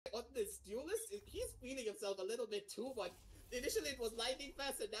bit too much. Initially it was lightning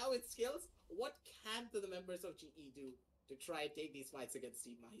fast and now it's skills. What can the members of GE do to try and take these fights against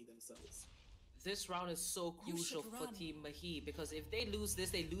Team Mahi themselves? This round is so crucial for Team Mahi because if they lose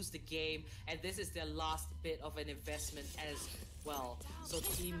this, they lose the game, and this is their last bit of an investment as well. So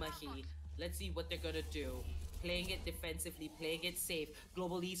Team Mahi, let's see what they're gonna do. Playing it defensively, playing it safe.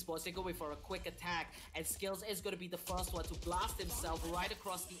 Global Esports, they're going for a quick attack, and Skills is going to be the first one to blast himself right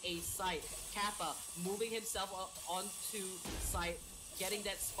across the A site. Kappa moving himself onto site, getting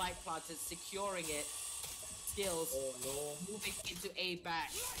that spike planted, securing it. Skills moving into A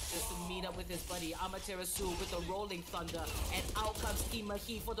back just to meet up with his buddy Amaterasu with the rolling thunder, and out comes Team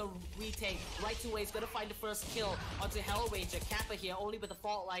Mahi for the retake. Right to way, he's gonna find the first kill onto Hellranger. Kappa here only with the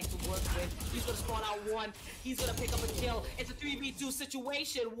fault line to work with. He's gonna spawn out one, he's gonna pick up a kill. It's a 3v2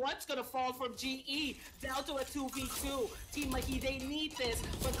 situation. One's gonna fall from GE down to a 2v2. Team Mahi, they need this,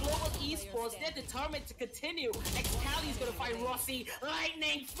 but Global Esports, they're determined to continue. Excali's gonna find Rossi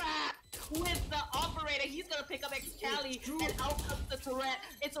lightning fast with the operator. He's gonna pick up Excali, and out comes the turret.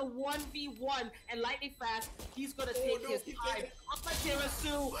 It's a 1v1, and lightning fast, he's gonna take his time.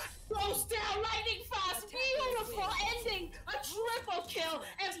 Amaterasu goes down lightning fast. Beautiful ending, a triple kill,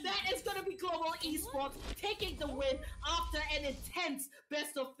 and that is gonna be Global Esports taking the win after an intense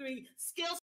best of 3. Skills